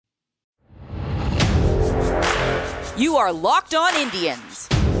You are Locked On Indians,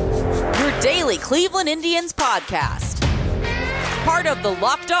 your daily Cleveland Indians podcast. Part of the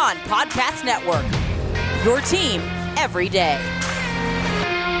Locked On Podcast Network, your team every day.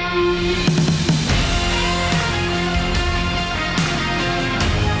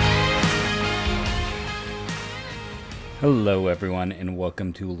 Hello, everyone, and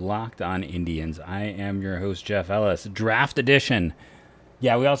welcome to Locked On Indians. I am your host, Jeff Ellis, Draft Edition.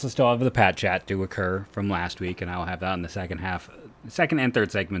 Yeah, we also still have the Pat Chat to occur from last week, and I'll have that in the second and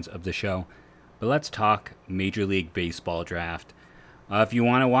third segments of the show. But let's talk Major League Baseball draft. If you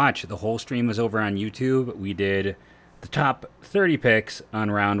want to watch, the whole stream is over on YouTube. We did the top 30 picks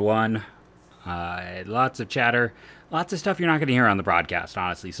on round one. Lots of chatter, lots of stuff you're not going to hear on the broadcast,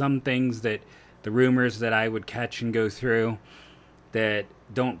 honestly. Some things that the rumors that I would catch and go through that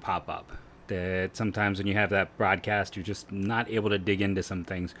don't pop up. That sometimes when you have that broadcast, you're just not able to dig into some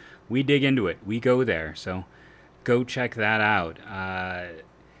things. We dig into it. We go there. So go check that out.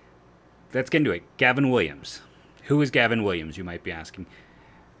 Let's get into it. Gavin Williams. Who is Gavin Williams, you might be asking?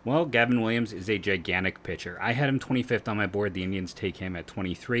 Well, Gavin Williams is a gigantic pitcher. I had him 25th on my board. The Indians take him at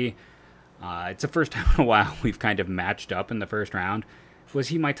 23. It's the first time in a while we've kind of matched up in the first round. Was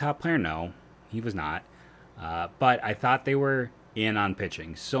he my top player? No, he was not. But I thought they were in on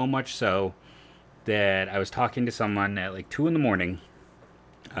pitching. So much so that I was talking to someone at like 2 a.m,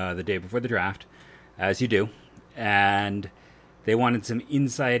 the day before the draft, as you do, and they wanted some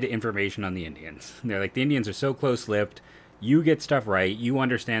inside information on the Indians. They're like, the Indians are so close-lipped. You get stuff right. You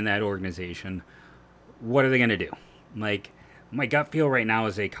understand that organization. What are they going to do? Like, my gut feel right now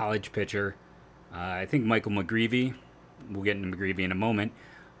is a college pitcher. I think Michael McGreevy, we'll get into McGreevy in a moment,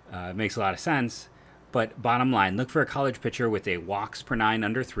 makes a lot of sense. But bottom line, look for a college pitcher with a walks per 9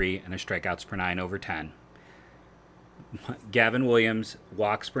 under 3 and a strikeouts per 9 over 10. Gavin Williams,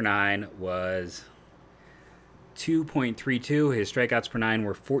 walks per 9 was 2.32. His strikeouts per 9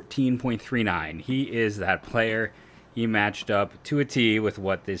 were 14.39. He is that player. He matched up to a T with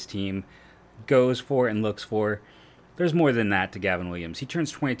what this team goes for and looks for. There's more than that to Gavin Williams. He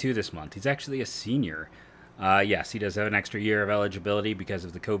turns 22 this month. He's actually a senior. Yes, he does have an extra year of eligibility because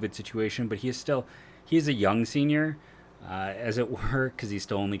of the COVID situation, but he's a young senior, as it were, because he's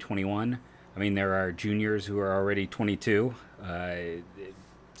still only 21. I mean, there are juniors who are already 22,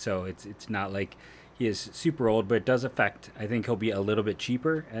 so it's not like he is super old, but it does affect. I think he'll be a little bit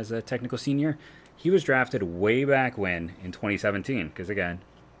cheaper as a technical senior. He was drafted way back when in 2017, because again,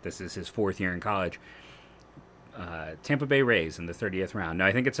 this is his 4th year in college. Tampa Bay Rays in the 30th round. Now,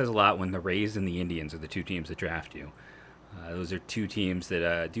 I think it says a lot when the Rays and the Indians are the two teams that draft you. Those are two teams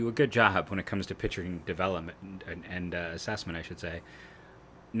that do a good job when it comes to pitching development and assessment, I should say.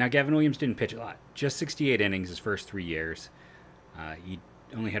 Now, Gavin Williams didn't pitch a lot. Just 68 innings his first 3 years. He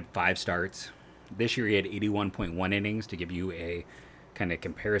only had 5 starts. This year he had 81.1 innings to give you a kind of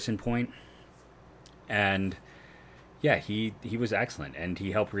comparison point. And, yeah, he was excellent. And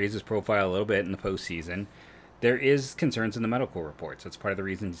he helped raise his profile a little bit in the postseason. There is concerns in the medical reports. That's part of the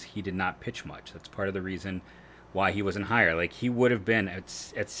reasons he did not pitch much. That's part of the reason why he wasn't higher. Like, he would have been at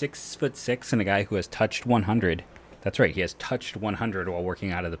 6'6" and a guy who has touched 100. That's right, he has touched 100 while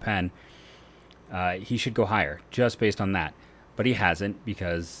working out of the pen. He should go higher, just based on that. But he hasn't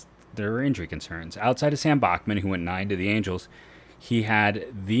because there were injury concerns. Outside of Sam Bachman, who went 9 to the Angels, he had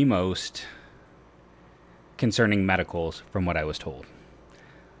the most concerning medicals from what I was told.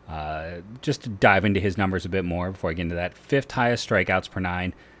 Just to dive into his numbers a bit more before I get into that. 5th highest strikeouts per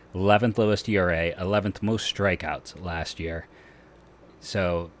 9, 11th lowest ERA, 11th most strikeouts last year.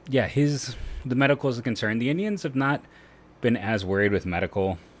 So, yeah, the medical is a concern. The Indians have not been as worried with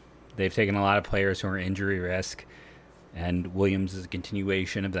medical. They've taken a lot of players who are injury risk, and Williams is a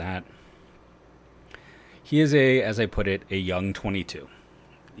continuation of that. He is as I put it, a young 22.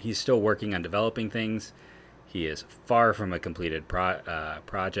 He's still working on developing things. He is far from a completed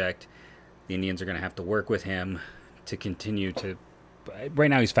project. The Indians are going to have to work with him to continue to. Right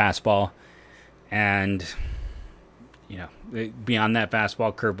now, he's fastball, and beyond that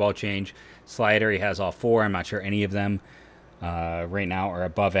fastball, curveball, change, slider. He has all 4. I'm not sure any of them right now are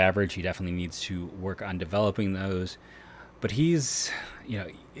above average. He definitely needs to work on developing those. But he's,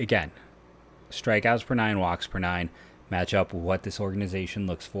 again, strikeouts per 9, walks per 9, match up with what this organization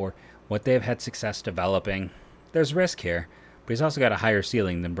looks for, what they've had success developing. There's risk here, but he's also got a higher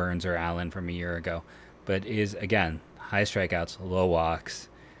ceiling than Burns or Allen from a year ago. But is, again, high strikeouts, low walks.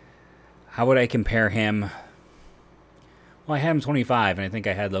 How would I compare him? Well, I had him 25, and I think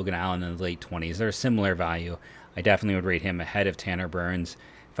I had Logan Allen in the late 20s. They're a similar value. I definitely would rate him ahead of Tanner Burns.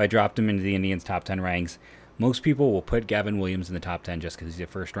 If I dropped him into the Indians' top 10 ranks, most people will put Gavin Williams in the top 10 just because he's a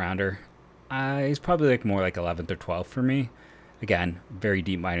first-rounder. He's probably like more like 11th or 12th for me. Again, very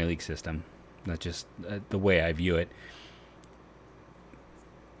deep minor league system. That's just the way I view it.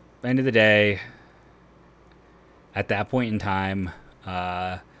 End of the day, at that point in time,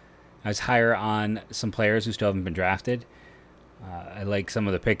 I was higher on some players who still haven't been drafted. I like some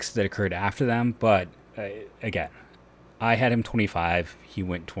of the picks that occurred after them, but again, I had him 25. He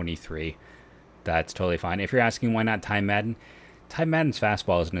went 23. That's totally fine. If you're asking why not Ty Madden, Ty Madden's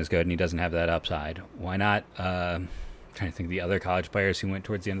fastball isn't as good, and he doesn't have that upside. Why not? Trying to think of the other college players who went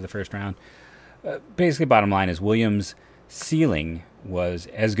towards the end of the first round. Basically, bottom line is Williams' ceiling was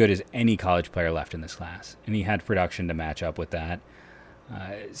as good as any college player left in this class, and he had production to match up with that.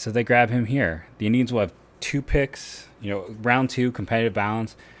 So they grab him here. The Indians will have 2 picks, round 2, competitive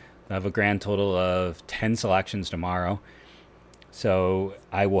balance. They'll have a grand total of 10 selections tomorrow. So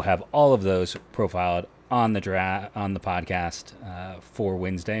I will have all of those profiled on the podcast for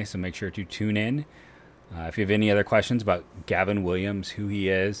Wednesday. So make sure to tune in. If you have any other questions about Gavin Williams, who he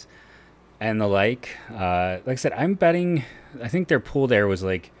is, and the like I said, I'm betting. I think their pool there was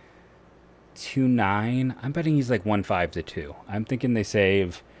like 2.9. I'm betting he's like 1.5 to 2. I'm thinking they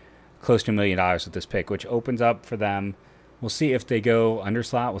save close to $1 million with this pick, which opens up for them. We'll see if they go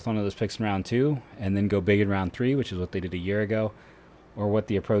underslot with one of those picks in round 2 and then go big in round 3, which is what they did a year ago, or what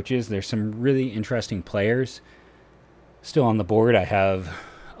the approach is. There's some really interesting players still on the board. I have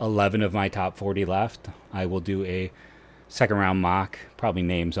 11 of my top 40 left. I will do a second round mock, probably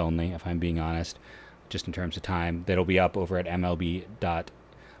names only, if I'm being honest, just in terms of time. That'll be up over at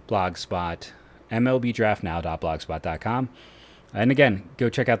mlbdraftnow.blogspot.com. And again, go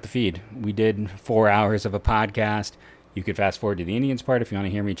check out the feed. We did 4 hours of a podcast. You could fast forward to the Indians part if you want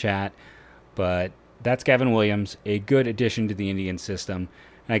to hear me chat. But that's Gavin Williams, a good addition to the Indian system.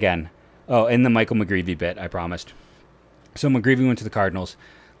 And again, and the Michael McGreevy bit, I promised. So McGreevy went to the Cardinals.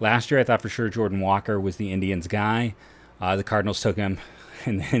 Last year, I thought for sure Jordan Walker was the Indians' guy. The Cardinals took him.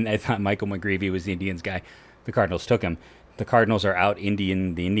 And then I thought Michael McGreevy was the Indians' guy. The Cardinals took him. The Cardinals are out the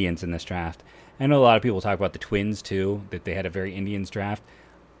Indians in this draft. I know a lot of people talk about the Twins, too, that they had a very Indians draft.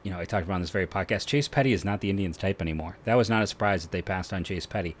 I talked about on this very podcast, Chase Petty is not the Indians type anymore. That was not a surprise that they passed on Chase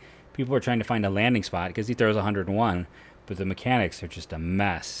Petty. People are trying to find a landing spot because he throws 101, but the mechanics are just a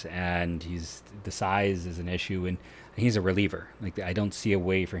mess, and the size is an issue, and he's a reliever. I don't see a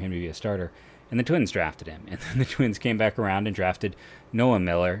way for him to be a starter. And the Twins drafted him, and then the Twins came back around and drafted Noah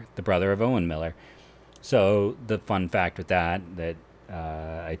Miller, the brother of Owen Miller. So the fun fact with that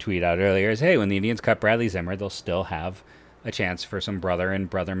I tweeted out earlier is, hey, when the Indians cut Bradley Zimmer, they'll still have a chance for some brother and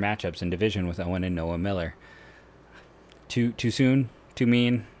brother matchups in division with Owen and Noah Miller. Too soon? Too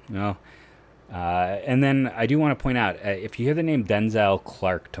mean? No. And then I do want to point out, if you hear the name Denzel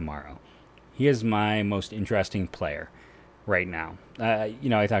Clark tomorrow, he is my most interesting player right now. I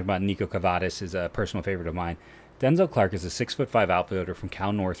talked about Nico Cavadas is a personal favorite of mine. Denzel Clark is a 6'5" outfielder from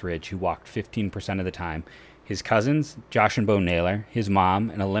Cal Northridge who walked 15% of the time. His cousins, Josh and Bo Naylor, his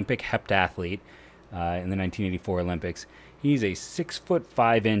mom, an Olympic heptathlete in the 1984 Olympics. He's a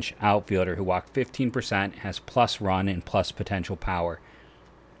 6'5" outfielder who walked 15%, has plus run and plus potential power.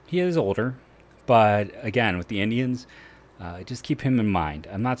 He is older, but again, with the Indians, just keep him in mind.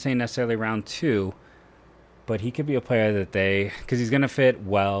 I'm not saying necessarily round 2, but he could be a player that because he's going to fit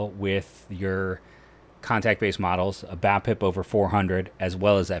well with your contact-based models, a BABIP over 400, as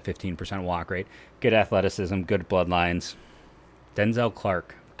well as that 15% walk rate. Good athleticism, good bloodlines. Denzel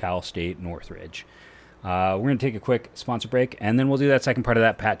Clark, Cal State Northridge. We're going to take a quick sponsor break, and then we'll do that second part of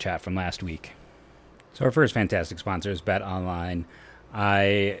that Pat chat from last week. So our first fantastic sponsor is Bet Online.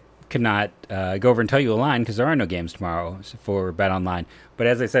 I could not go over and tell you a line because there are no games tomorrow for Bet Online. But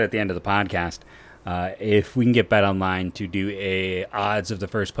as I said at the end of the podcast, if we can get Bet Online to do a odds of the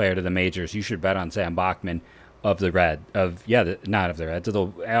first player to the majors, you should bet on Sam Bachman of the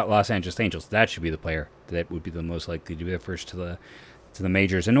Los Angeles Angels. That should be the player that would be the most likely to be the first to the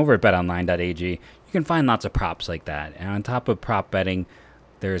majors. And over at betonline.ag, you can find lots of props like that. And on top of prop betting,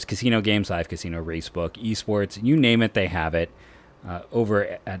 there's casino games, live casino, racebook, esports, you name it, they have it.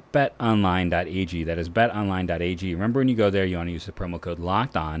 Over at betonline.ag. That is betonline.ag. Remember, when you go there, you want to use the promo code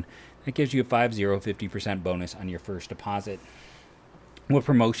LOCKEDON. That gives you a 50% bonus on your first deposit. What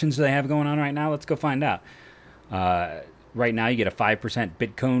promotions do they have going on right now? Let's go find out. Right now, you get a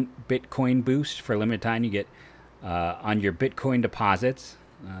 5% Bitcoin boost for a limited time. You get on your Bitcoin deposits,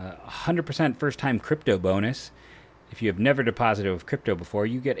 100% first-time crypto bonus. If you have never deposited with crypto before,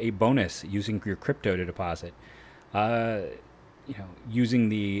 you get a bonus using your crypto to deposit. Using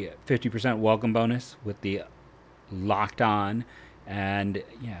the 50% welcome bonus with the Locked On. And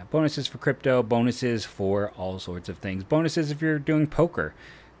bonuses for crypto, bonuses for all sorts of things. Bonuses if you're doing poker.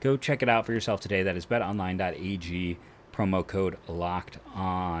 Go check it out for yourself today. That is betonline.ag, promo code locked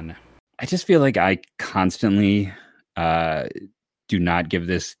on. I just feel like I constantly do not give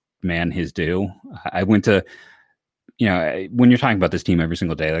this man his due. I went to, when you're talking about this team every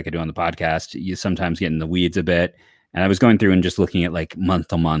single day, like I do on the podcast, you sometimes get in the weeds a bit. And I was going through and just looking at like month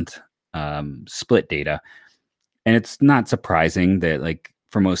to month split data. And it's not surprising that like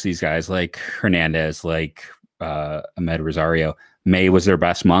for most of these guys, like Hernandez, like Amed Rosario, May was their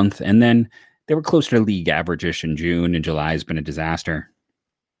best month. And then they were closer to league average-ish in June, and July has been a disaster.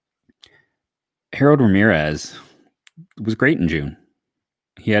 Harold Ramirez was great in June.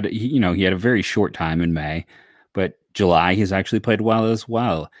 He had a very short time in May, but July he's actually played well as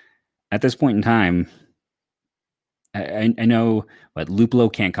well. At this point in time, I know but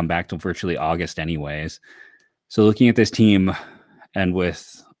Luplow can't come back till virtually August anyways. So looking at this team and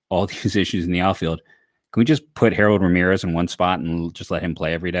with all these issues in the outfield, can we just put Harold Ramirez in one spot and just let him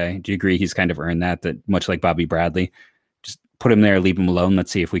play every day? Do you agree he's kind of earned that much like Bobby Bradley? Just put him there, leave him alone.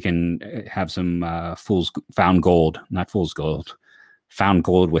 Let's see if we can have some found gold with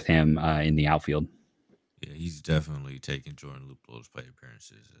him in the outfield. Yeah, he's definitely taking Jordan Luplow's play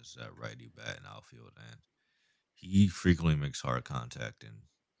appearances as that righty bat in outfield, and he frequently makes hard contact, and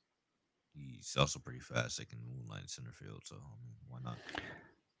he's also pretty fast. They can moonlight in center field, so why not?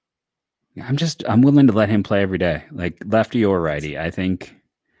 I'm willing to let him play every day, like lefty or righty. I think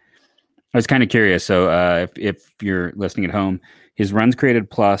I was kind of curious. So if you're listening at home, his runs created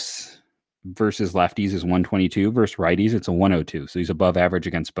plus versus lefties is 122 versus righties. It's a 102. So he's above average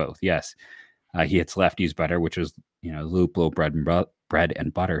against both. Yes. He hits lefties better, which is, Luplow bread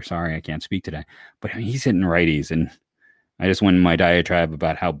and butter. Sorry, I can't speak today, but he's hitting righties. And I just went in my diatribe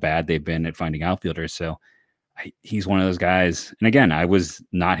about how bad they've been at finding outfielders. So he's one of those guys. And again, I was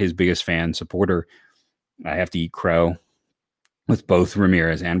not his biggest supporter. I have to eat crow with both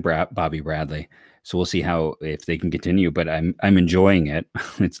Ramirez and Bobby Bradley. So we'll see if they can continue, but I'm enjoying it.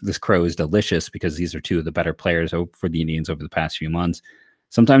 This crow is delicious because these are two of the better players for the Indians over the past few months.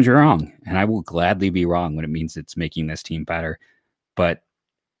 Sometimes you're wrong, and I will gladly be wrong when it means it's making this team better. But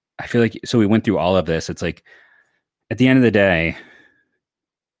I feel like, so we went through all of this. It's like, at the end of the day,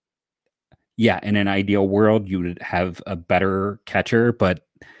 yeah, in an ideal world, you would have a better catcher, but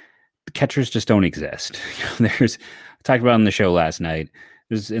catchers just don't exist. I talked about on the show last night.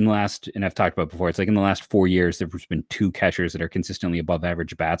 And I've talked about before, it's like in the last 4 years, there's been two catchers that are consistently above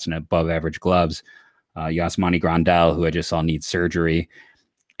average bats and above average gloves. Yasmani Grandal, who I just saw needs surgery,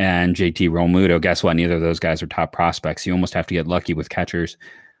 and JT Realmuto. Guess what? Neither of those guys are top prospects. You almost have to get lucky with catchers.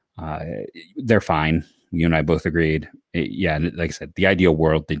 They're fine. You and I both agreed. Like I said, the ideal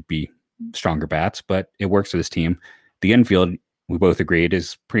world, they'd be stronger bats, but it works for this team. The infield, we both agreed,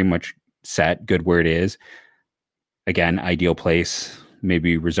 is pretty much set, good where it is. Again, ideal place.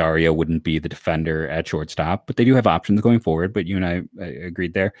 Maybe Rosario wouldn't be the defender at shortstop, but they do have options going forward. But you and I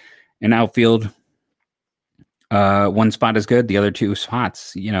agreed there. And outfield, one spot is good. The other two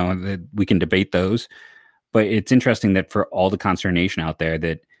spots, we can debate those. But it's interesting that for all the consternation out there,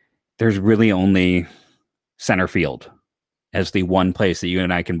 that there's really only center field as the one place that you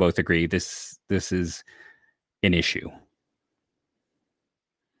and I can both agree this is an issue.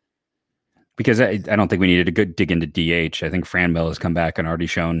 Because I don't think we needed to go dig into DH. I think Franmil has come back and already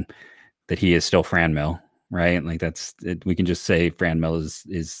shown that he is still Franmil, right? Like that's it, we can just say Franmil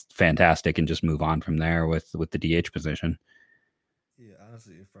is fantastic and just move on from there with the DH position. Yeah,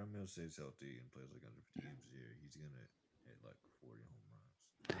 honestly, if Franmil stays healthy and plays like under 50 games a year, he's gonna hit like 40 home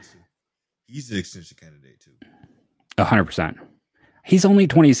runs. Honestly, he's the extension candidate too. 100%. He's only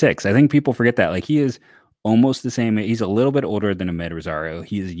 26. I think people forget that. Like he is almost the same. He's a little bit older than Amed Rosario.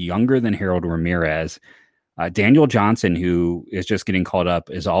 He's younger than Harold Ramirez. Daniel Johnson, who is just getting called up,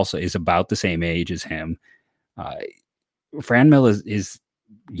 is about the same age as him. Franmil is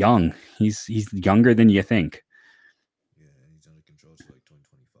young. He's younger than you think. Yeah, and he's under control till like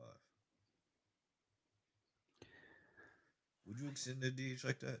 2025. Would you extend the DH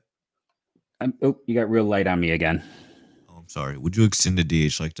like that? You got real light on me again. Oh, I'm sorry. Would you extend the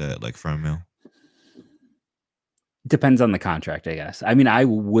DH like that, like Franmil? Depends on the contract, I guess. I mean, I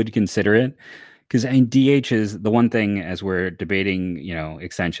would consider it because DH is the one thing as we're debating,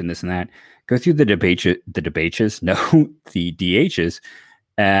 extension, this and that. Go through the DHs, the DHs,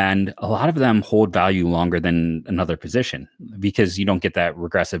 and a lot of them hold value longer than another position because you don't get that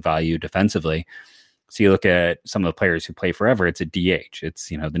regressive value defensively. So you look at some of the players who play forever, it's a DH. It's,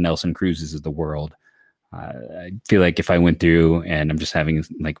 the Nelson Cruzes of the world. I feel like if I went through, and I'm just having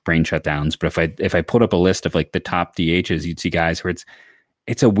like brain shutdowns, but if I put up a list of like the top DHs, you'd see guys where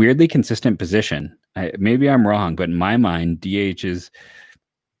it's a weirdly consistent position. Maybe I'm wrong, but in my mind, DH is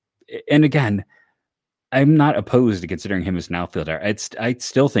And again, I'm not opposed to considering him as an outfielder. I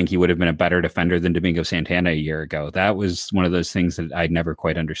still think he would have been a better defender than Domingo Santana a year ago. That was one of those things that I'd never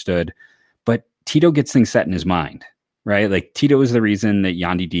quite understood. But Tito gets things set in his mind, right? Like Tito is the reason that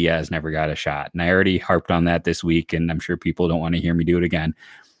Yandy Diaz never got a shot. And I already harped on that this week, and I'm sure people don't want to hear me do it again.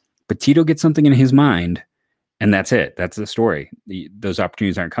 But Tito gets something in his mind, and that's it. That's the story. Those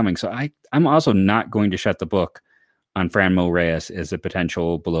opportunities aren't coming. So I'm also not going to shut the book on Franmil Reyes as a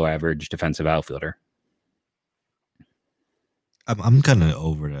potential below average defensive outfielder. I'm kind of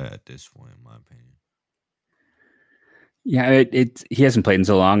over that at this point, in my opinion. Yeah, he hasn't played in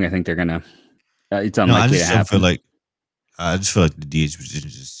so long. I think they're gonna. It's unlikely to happen. I just feel like the DH position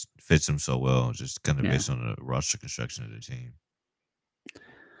just fits him so well, just kind of based on the roster construction of the team.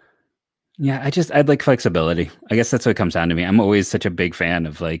 Yeah, I'd like flexibility. I guess that's what it comes down to me. I'm always such a big fan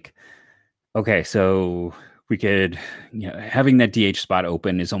of like, okay, so we could, having that DH spot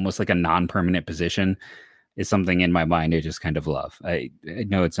open is almost like a non-permanent position. Is something in my mind I just kind of love. I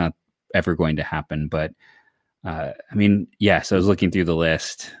know it's not ever going to happen, but I mean, yes, I was looking through the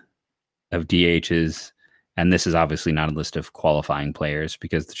list of DHs, and this is obviously not a list of qualifying players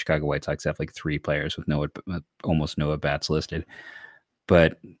because the Chicago White Sox have like 3 players with almost no at-bats listed.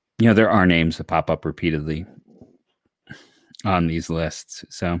 But, there are names that pop up repeatedly on these lists.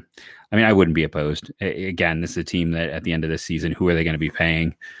 So, I mean, I wouldn't be opposed. Again, this is a team that at the end of the season, who are they going to be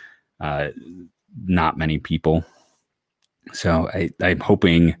paying? Not many people. So I'm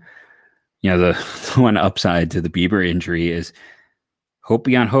hoping, the one upside to the Bieber injury is hope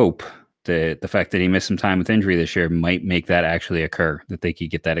beyond hope. The fact that he missed some time with injury this year might make that actually occur, that they could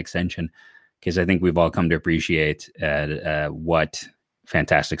get that extension. Because I think we've all come to appreciate what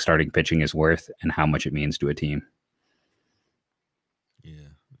fantastic starting pitching is worth and how much it means to a team. Yeah.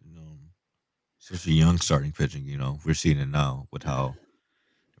 Especially young starting pitching, we're seeing it now with how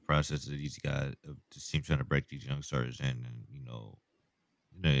process of these guys just seem trying to break these young starters in,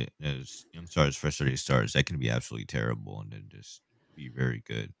 and as young starters, frustrated starters, that can be absolutely terrible, and then just be very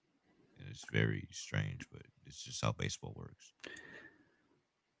good. And it's very strange, but it's just how baseball works.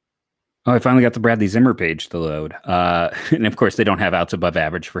 Oh, I finally got the Bradley Zimmer page to load, and of course they don't have outs above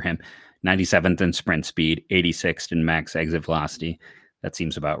average for him. 97th in sprint speed, 86th in max exit velocity. That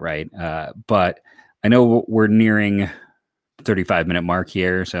seems about right. But I know we're nearing 35-minute mark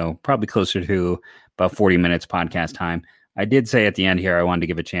here, so probably closer to about 40 minutes podcast time. I did say at the end here I wanted to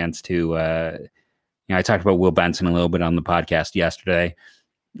give a chance to I talked about Will Benson a little bit on the podcast yesterday.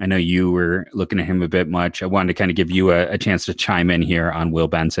 I know you were looking at him a bit much. I wanted to kind of give you a chance to chime in here on Will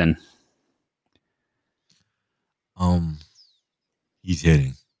Benson. He's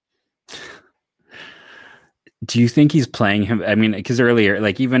hitting. Do you think he's playing him? I mean, because earlier,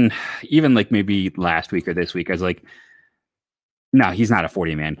 like even like maybe last week or this week, I was like, no, he's not a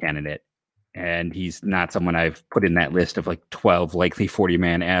 40-man candidate. And he's not someone I've put in that list of like 12 likely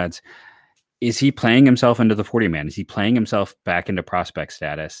 40-man ads. Is he playing himself into the 40-man? Is he playing himself back into prospect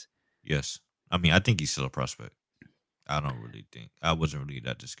status? Yes. I mean, I think he's still a prospect. I wasn't really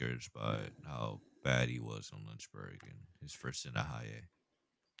that discouraged by how bad he was on Lynchburg and his first in the high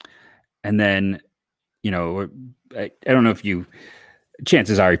A. And then, I don't know if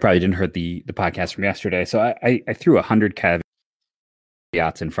chances are you probably didn't hear the podcast from yesterday. So I threw 100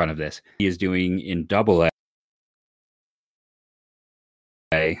 caveats in front of this. He is doing in Double A.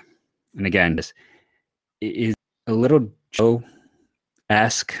 And again, this is a little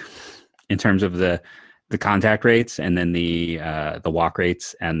Joe-esque in terms of the contact rates and then the walk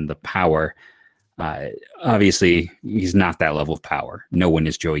rates and the power. Obviously, he's not that level of power. No one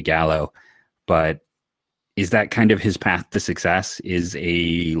is Joey Gallo, but is that kind of his path to success? Is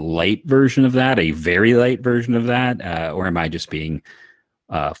a light version of that, a very light version of that, or am I just being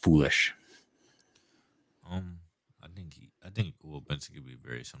foolish? I think Will Benson could be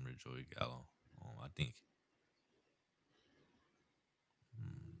very similar to Joey Gallo.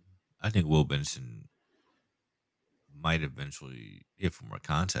 I think Will Benson might eventually hit for more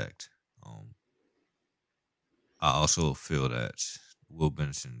contact. I also feel that Will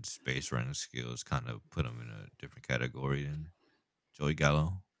Benson's base running skills kind of put him in a different category than Joey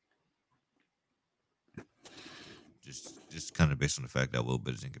Gallo. Just kind of based on the fact that Will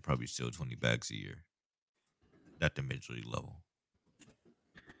Benson could probably steal 20 bags a year at the major league level.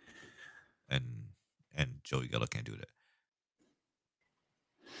 And Joey Gallo can't do that.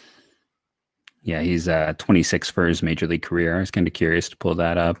 Yeah, he's 26 for his major league career. I was kind of curious to pull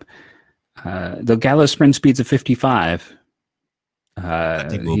that up. Though Gallo's sprint speed's a 55. I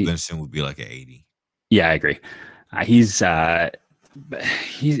think Will Benson would be like an 80. Yeah, I agree. He's and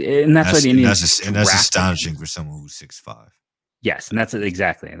that's what the Indians. And that's astonishing for someone who's 6'5". Yes, and that's why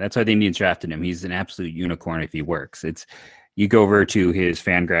the Indians drafted him. He's an absolute unicorn if he works. You go over to his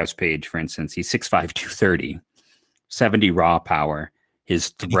Fangraphs page, for instance, he's 6'5", 230, 70 raw power.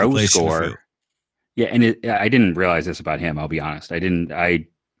 His And he can throw play center field. score, yeah, and I didn't realize this about him. I'll be honest, I didn't. I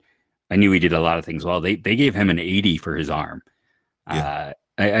knew he did a lot of things well. They gave him an 80 for his arm. Yeah.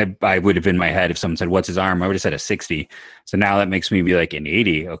 I would have in my head if someone said, "What's his arm?" I would have said a 60. So now that makes me be like an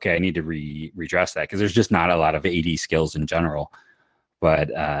 80. Okay, I need to redress that because there's just not a lot of 80 skills in general. But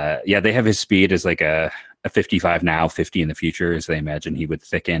yeah, they have his speed as like a 55 now, 50 in the future, as they imagine he would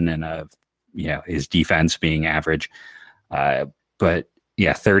thicken, and his defense being average. But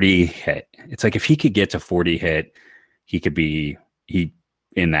yeah, 30 hit. It's like if he could get to 40 hit, he could be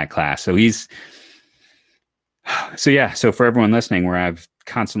in that class. So so for everyone listening, where I've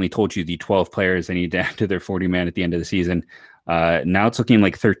constantly told you the 12 players they need to add to their 40 man at the end of the season, now it's looking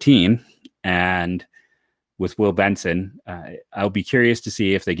like 13. And with Will Benson, I'll be curious to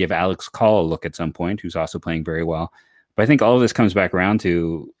see if they give Alex Call a look at some point, who's also playing very well. But I think all of this comes back around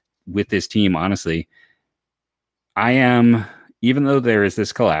to, with this team, honestly, even though there is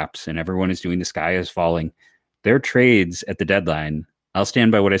this collapse and everyone is doing the sky is falling, their trades at the deadline, I'll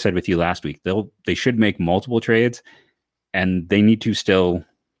stand by what I said with you last week. They should make multiple trades, and they need to still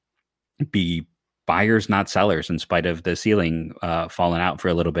be buyers, not sellers, in spite of the ceiling falling out for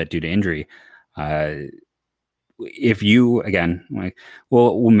a little bit due to injury. If you, again,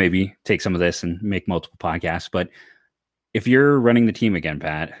 we'll maybe take some of this and make multiple podcasts, but if you're running the team again,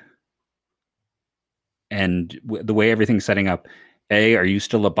 Pat, and the way everything's setting up, A, are you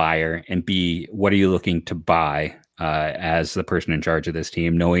still a buyer? And B, what are you looking to buy as the person in charge of this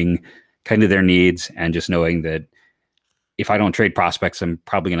team, knowing kind of their needs and just knowing that if I don't trade prospects, I'm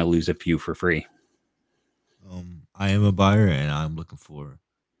probably going to lose a few for free? I am a buyer, and I'm looking for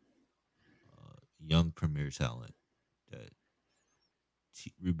young premier talent that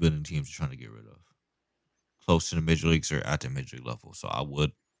rebuilding teams are trying to get rid of, close to the major leagues or at the major league level. So I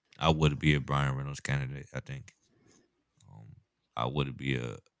would be a Brian Reynolds candidate. I think I would be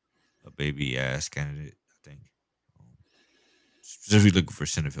a baby ass candidate. I think specifically looking for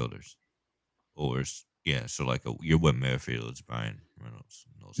center fielders, so like your Whit Merrifield, Brian Reynolds,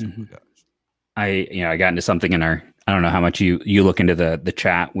 and those type of guys. I got into something in I don't know how much you look into the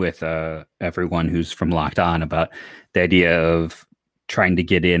chat with everyone who's from Locked On about the idea of trying to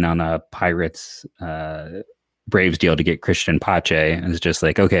get in on a Pirates Braves deal to get Christian Pache. And it's just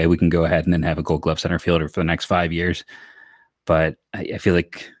like, okay, we can go ahead and then have a Gold Glove center fielder for the next 5 years. But I feel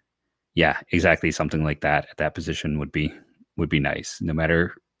like, yeah, exactly, something like that at that position would be nice. No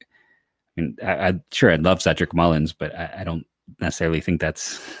matter, I mean, I'd love Cedric Mullins, but I don't necessarily think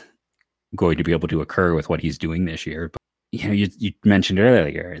that's going to be able to occur with what he's doing this year. But you mentioned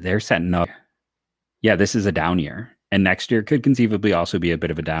earlier, they're setting up. Yeah, this is a down year, and next year could conceivably also be a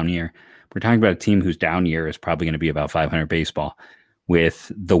bit of a down year. We're talking about a team whose down year is probably going to be about 500 baseball,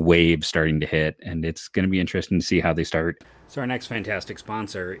 with the wave starting to hit, and it's going to be interesting to see how they start. So our next fantastic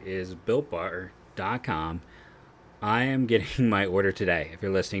sponsor is BuiltBar.com. I am getting my order today. If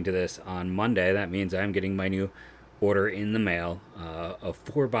you're listening to this on Monday, that means I'm getting my new order in the mail of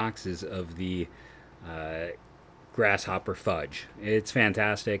 4 boxes of the grasshopper fudge. It's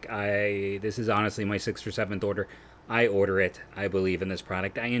fantastic. This is honestly my 6th or 7th order. I order it. I believe in this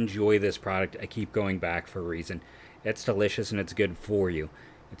product. I enjoy this product. I keep going back for a reason. It's delicious and it's good for you.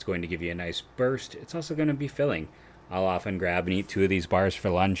 It's going to give you a nice burst. It's also going to be filling. I'll often grab and eat 2 of these bars for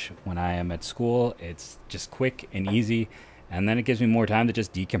lunch when I am at school. It's just quick and easy, and then it gives me more time to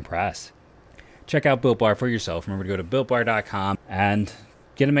just decompress. Check out Built Bar for yourself. Remember to go to BuiltBar.com and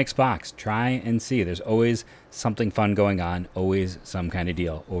get a mixed box. Try and see. There's always something fun going on, always some kind of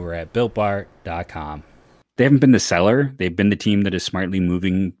deal over at BuiltBar.com. They haven't been the seller. They've been the team that is smartly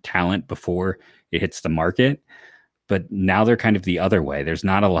moving talent before it hits the market. But now they're kind of the other way. There's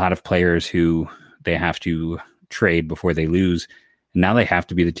not a lot of players who they have to trade before they lose. And now they have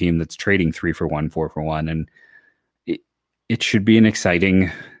to be the team that's trading 3 for 1, 4 for 1. And it should be an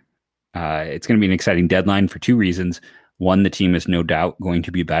exciting, it's going to be an exciting deadline for 2 reasons. 1, the team is no doubt going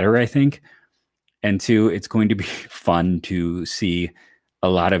to be better, I think. And 2, it's going to be fun to see a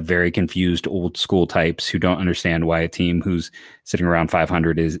lot of very confused old school types who don't understand why a team who's sitting around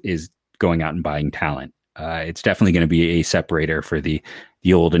 500 is going out and buying talent. It's definitely going to be a separator for the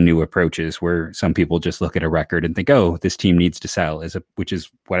old and new approaches, where some people just look at a record and think, oh, this team needs to sell, which is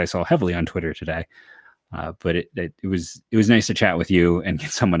what I saw heavily on Twitter today. But it was nice to chat with you and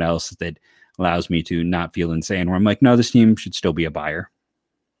get someone else that allows me to not feel insane, where I'm like, no, this team should still be a buyer.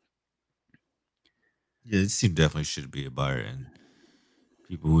 Yeah, this team definitely should be a buyer, and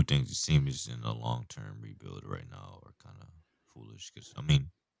people who think this team is in a long-term rebuild right now are kind of foolish because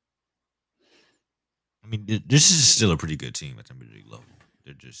this is still a pretty good team at the mid-league level.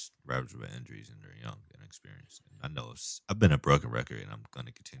 They're just ravaged by injuries and they're young and experienced. And I know I've been a broken record, and I'm going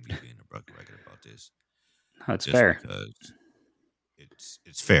to continue being a broken record about this. That's fair. Because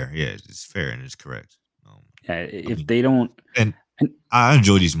it's fair. Yeah, it's fair and it's correct. They don't, and I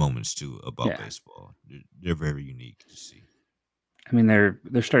enjoy these moments too about baseball. They're very unique to see. I mean, their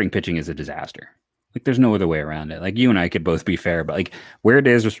starting pitching is a disaster. Like, there's no other way around it. Like, you and I could both be fair, but like where it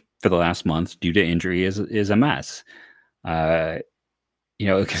is for the last month due to injury is a mess.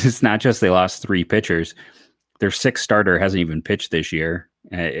 Because it's not just they lost 3 pitchers. Their 6th starter hasn't even pitched this year.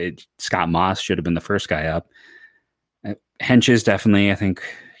 Scott Moss should have been the first guy up. Henches definitely, I think,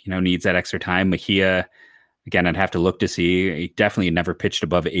 needs that extra time. Mejia, again, I'd have to look to see. He definitely never pitched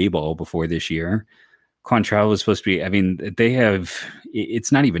above A-ball before this year. Quantrell was supposed to be, I mean,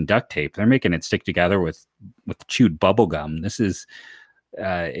 it's not even duct tape. They're making it stick together with chewed bubble gum. This is,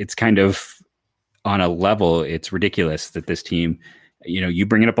 it's kind of on a level, it's ridiculous that this team, you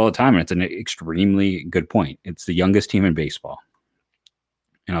bring it up all the time, and it's an extremely good point. It's the youngest team in baseball.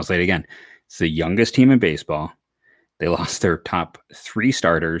 And I'll say it again. It's the youngest team in baseball. They lost their top 3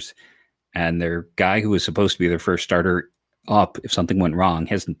 starters, and their guy who was supposed to be their first starter up if something went wrong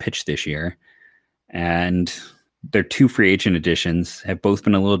hasn't pitched this year. And their 2 free agent additions have both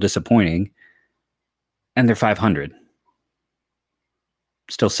been a little disappointing, and they're 500.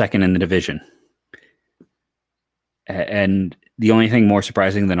 Still second in the division. And the only thing more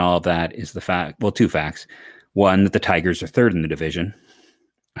surprising than all of that is the fact, 2 facts. One, that the Tigers are 3rd in the division.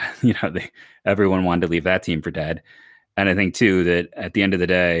 Everyone wanted to leave that team for dead. And I think, too, that at the end of the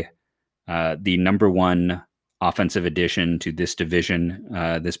day, the number 1 offensive addition to this division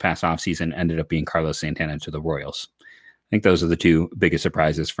this past offseason ended up being Carlos Santana to the Royals. I think those are the 2 biggest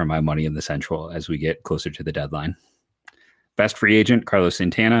surprises for my money in the Central as we get closer to the deadline. Best free agent, Carlos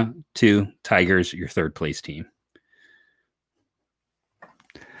Santana. 2, Tigers, your 3rd place team.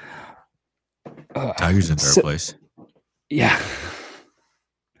 Tigers in 3rd place. Yeah.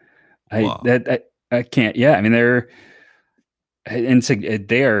 Wow. I can't. Yeah, I mean, they are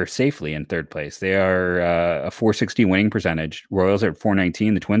safely in 3rd place. They are a 460 winning percentage. Royals are at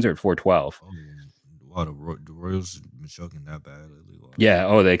 419. The Twins are at 412. Wow, the Royals have been choking that bad lately. Wow.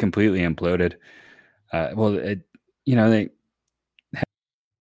 Yeah. They completely imploded. They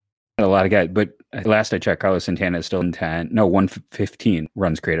had a lot of guys, but last I checked, Carlos Santana is still in 115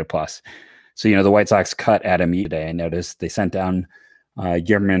 runs created plus. So, the White Sox cut Adam Eaton today. I noticed they sent down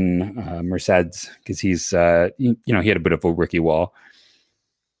Yerman Mercedes because he's, he had a bit of a rookie wall.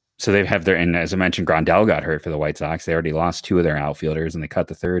 So they have and as I mentioned, Grandal got hurt for the White Sox. They already lost 2 of their outfielders, and they cut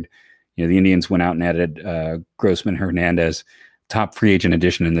the 3rd. The Indians went out and added Grossman Hernandez, top free agent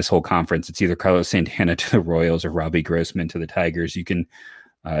addition in this whole conference. It's either Carlos Santana to the Royals or Robbie Grossman to the Tigers. You can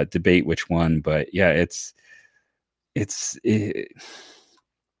debate which one, but yeah, it's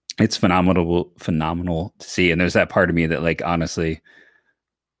phenomenal to see. And there's that part of me that, like, honestly,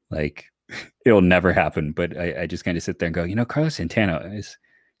 like, it'll never happen. But I just kind of sit there and go, Carlos Santana he's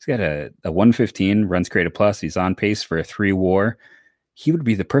got a 115 runs created plus. He's on pace for a 3 WAR. He would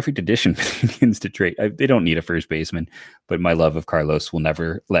be the perfect addition for the Indians to trade. They don't need a first baseman, but my love of Carlos will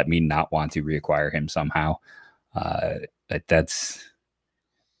never let me not want to reacquire him somehow. I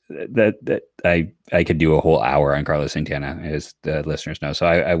could do a whole hour on Carlos Santana, as the listeners know. So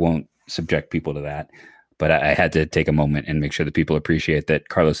I won't subject people to that. But I had to take a moment and make sure that people appreciate that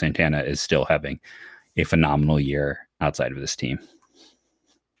Carlos Santana is still having a phenomenal year outside of this team.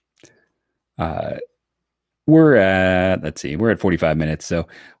 We're at 45 minutes, so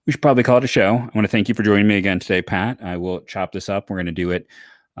we should probably call it a show. I want to thank you for joining me again today, Pat. I will chop this up. We're going to do it.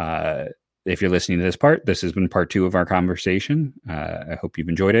 If you're listening to this part, this has been part 2 of our conversation. I hope you've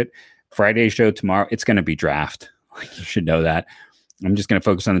enjoyed it. Friday's show tomorrow, it's going to be draft. You should know that. I'm just going to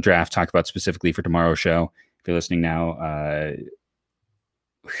focus on the draft, talk about specifically for tomorrow's show. If you're listening now,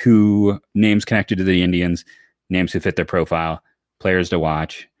 who names connected to the Indians, names who fit their profile, players to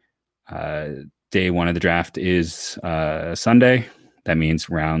watch. Day 1 of the draft is Sunday. That means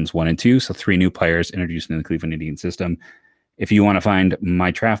rounds 1 and 2. So 3 new players introduced into the Cleveland Indians system. If you want to find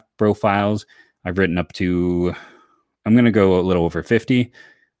my draft profiles, I've written up to, I'm going to go a little over 50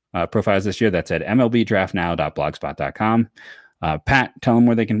 profiles this year. That's at mlbdraftnow.blogspot.com. Pat, tell them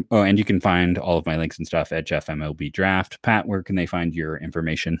where they can, and you can find all of my links and stuff at Jeff MLB Draft. Pat, where can they find your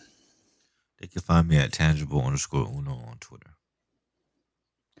information? They can find me at tangible_uno on Twitter.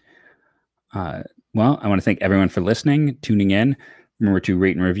 Well, I want to thank everyone for listening, tuning in. Remember to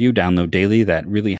rate and review, download daily. That really